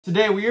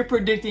Today we are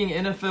predicting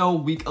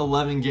NFL Week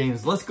 11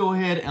 games. Let's go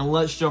ahead and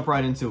let's jump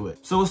right into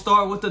it. So we'll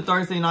start with the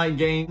Thursday night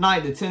game.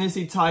 The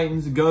Tennessee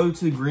Titans go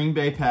to Green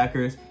Bay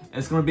Packers.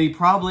 It's going to be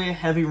probably a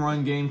heavy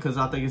run game because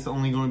I think it's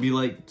only going to be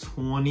like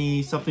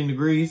 20-something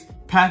degrees.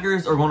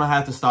 Packers are going to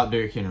have to stop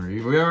Derrick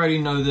Henry. We already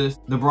know this.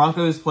 The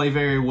Broncos play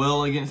very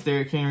well against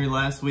Derrick Henry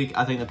last week.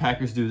 I think the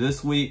Packers do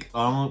this week.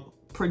 I don't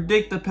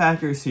predict the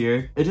Packers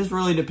here. It just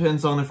really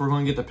depends on if we're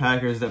going to get the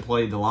Packers that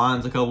played the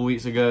Lions a couple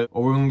weeks ago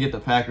or we're going to get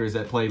the Packers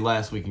that played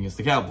last week against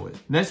the Cowboys.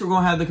 Next, we're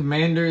going to have the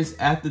Commanders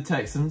at the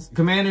Texans.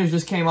 Commanders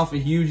just came off a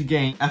huge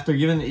game after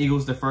giving the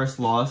Eagles their first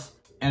loss.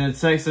 And the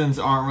Texans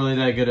aren't really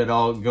that good at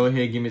all. Go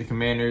ahead, give me the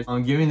Commanders.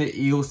 I'm giving the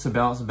Eagles to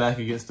bounce back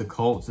against the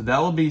Colts.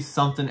 That would be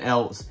something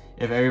else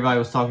if everybody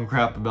was talking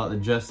crap about the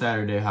Just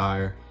Saturday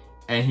hire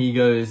and he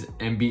goes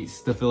and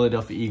beats the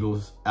Philadelphia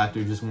Eagles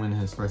after just winning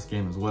his first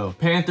game as well.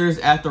 Panthers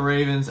at the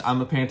Ravens.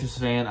 I'm a Panthers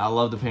fan. I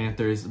love the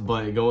Panthers,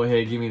 but go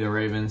ahead, give me the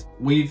Ravens.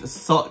 We've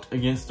sucked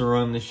against the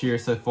run this year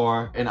so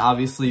far, and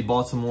obviously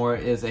Baltimore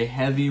is a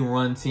heavy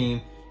run team,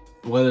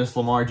 whether it's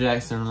Lamar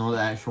Jackson or the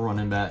actual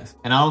running backs.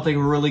 And I don't think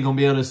we're really going to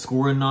be able to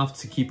score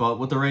enough to keep up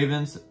with the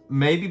Ravens.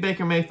 Maybe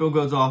Baker Mayfield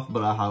goes off,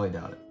 but I highly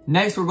doubt it.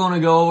 Next, we're going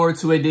to go over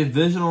to a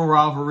divisional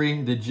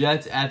rivalry, the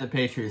Jets at the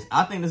Patriots.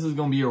 I think this is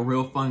going to be a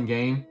real fun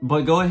game,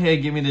 but go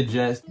ahead, give me the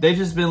Jets. They've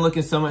just been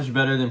looking so much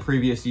better than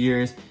previous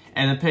years.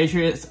 And the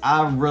Patriots,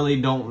 I really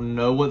don't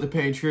know what the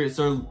Patriots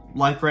are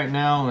like right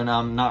now, and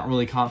I'm not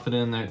really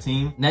confident in that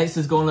team. Next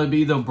is going to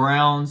be the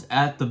Browns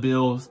at the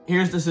Bills.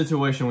 Here's the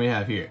situation we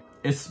have here.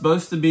 It's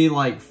supposed to be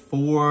like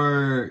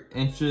 4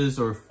 inches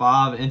or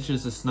 5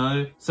 inches of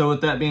snow. So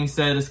with that being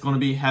said, it's going to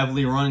be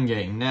heavily run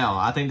game. Now,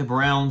 I think the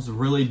Browns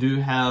really do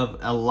have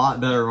a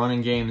lot better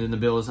running game than the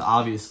Bills,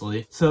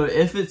 obviously. So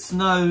if it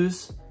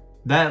snows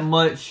that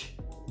much,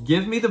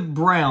 give me the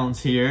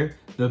Browns here.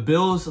 The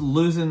Bills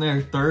losing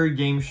their 3rd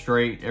game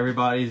straight.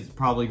 Everybody's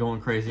probably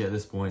going crazy at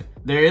this point.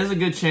 There is a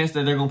good chance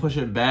that they're going to push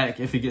it back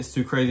if it gets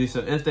too crazy.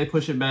 So if they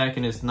push it back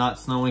and it's not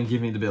snowing,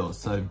 give me the Bills.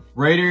 So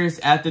Raiders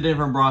at the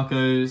Denver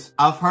Broncos.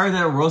 I've heard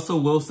that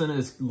Russell Wilson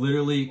is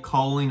literally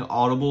calling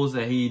audibles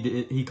that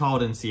he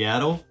called in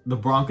Seattle. The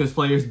Broncos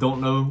players don't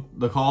know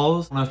the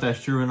calls. I don't know if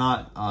that's true or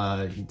not.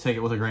 You take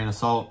it with a grain of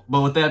salt.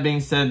 But with that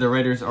being said, the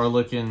Raiders are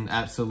looking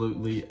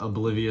absolutely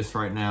oblivious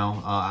right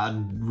now. I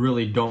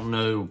really don't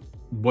know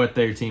what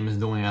their team is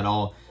doing at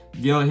all.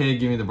 Go ahead,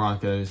 give me the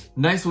Broncos.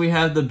 Next, we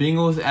have the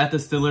Bengals at the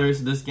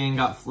Steelers. This game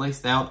got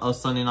flexed out of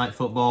Sunday Night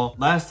Football.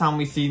 Last time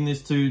we seen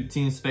these two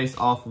teams face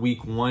off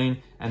week 1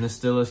 and the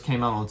Steelers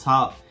came out on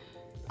top.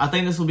 I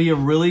think this will be a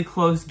really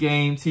close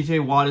game.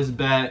 TJ Watt is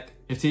back.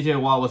 If TJ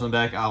Watt wasn't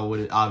back, I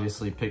would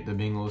obviously pick the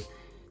Bengals.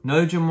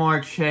 No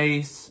Jamar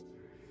Chase.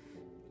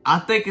 I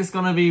think it's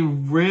going to be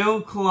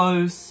real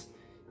close.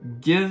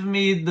 Give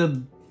me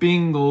the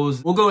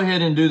Bengals. We'll go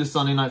ahead and do the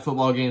Sunday Night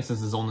Football game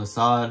since it's on the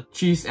side.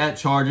 Chiefs at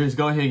Chargers.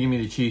 Go ahead and give me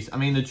the Chiefs. I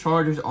mean, the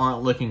Chargers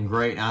aren't looking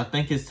great, and I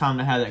think it's time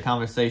to have that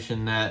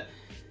conversation that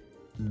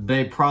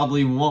they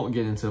probably won't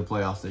get into the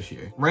playoffs this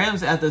year.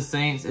 Rams at the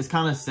Saints. It's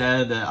kind of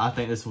sad that I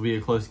think this will be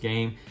a close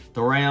game.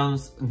 The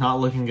Rams not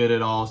looking good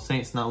at all.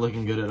 Saints not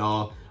looking good at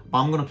all. But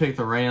I'm going to pick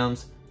the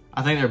Rams.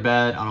 I think they're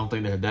bad. I don't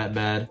think they're that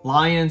bad.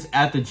 Lions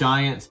at the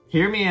Giants.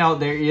 Hear me out.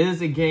 There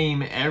is a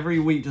game every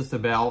week just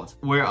about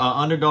where an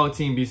underdog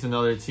team beats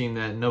another team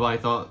that nobody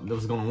thought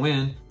was going to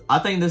win. I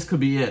think this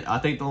could be it. I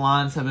think the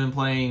Lions have been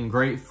playing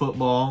great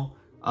football.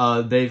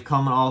 They've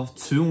come off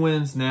 2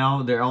 wins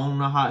now. They're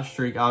on a hot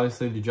streak.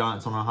 Obviously, the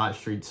Giants on a hot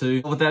streak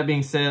too. With that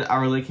being said, I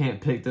really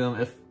can't pick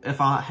them. If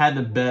I had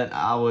to bet,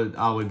 I would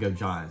go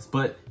Giants.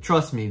 But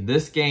trust me,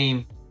 this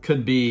game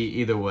could be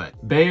either way.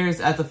 Bears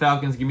at the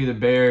Falcons. Give me the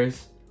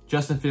Bears.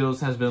 Justin Fields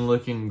has been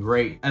looking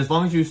great. As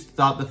long as you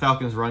stop the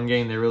Falcons' run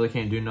game, they really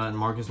can't do nothing.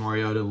 Marcus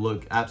Mariota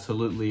looked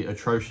absolutely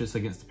atrocious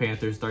against the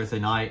Panthers Thursday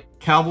night.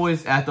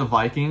 Cowboys at the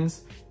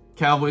Vikings.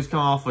 Cowboys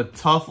come off a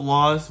tough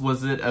loss.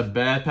 Was it a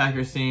bad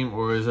Packers team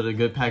or is it a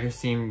good Packers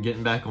team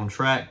getting back on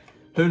track?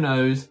 Who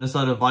knows?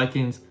 The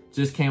Vikings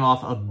just came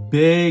off a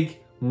big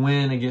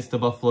win against the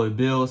Buffalo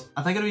Bills.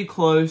 I think it'll be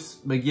close,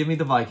 but give me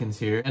the Vikings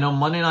here. And on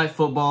Monday Night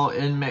Football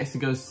in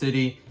Mexico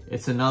City,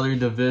 it's another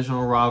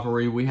divisional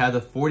rivalry. We have the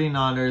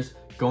 49ers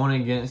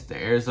going against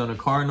the Arizona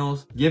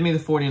Cardinals. Give me the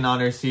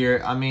 49ers here.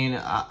 I mean,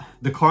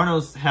 the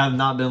Cardinals have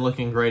not been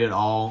looking great at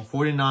all.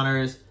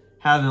 49ers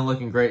have been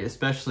looking great,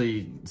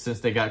 especially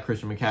since they got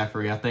Christian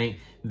McCaffrey. I think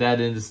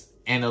that is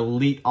an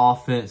elite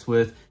offense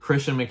with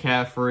Christian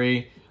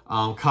McCaffrey,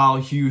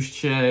 Kyle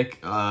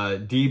Juszczyk,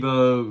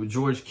 Debo,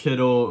 George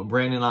Kittle,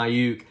 Brandon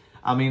Ayuk.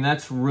 I mean,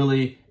 that's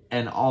really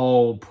an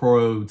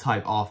all-pro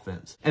type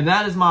offense. And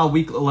that is my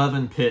Week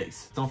 11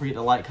 picks. Don't forget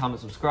to like,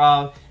 comment,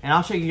 subscribe, and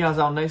I'll check you guys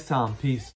out next time. Peace.